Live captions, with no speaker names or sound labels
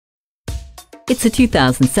It's a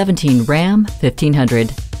 2017 Ram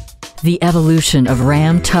 1500. The evolution of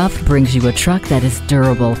Ram Tough brings you a truck that is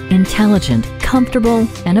durable, intelligent, comfortable,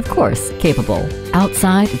 and of course, capable.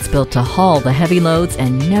 Outside, it's built to haul the heavy loads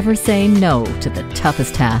and never say no to the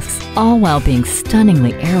toughest tasks, all while being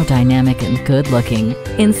stunningly aerodynamic and good-looking.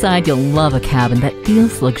 Inside, you'll love a cabin that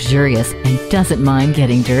feels luxurious and doesn't mind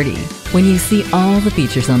getting dirty. When you see all the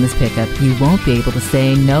features on this pickup, you won't be able to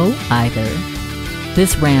say no either.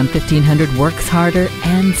 This Ram 1500 works harder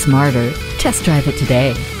and smarter. Test drive it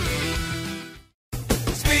today.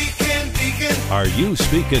 Are you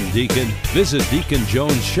speaking Deacon? Visit Deacon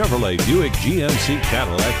Jones Chevrolet Buick GMC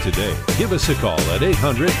Cadillac today. Give us a call at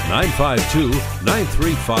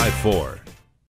 800-952-9354.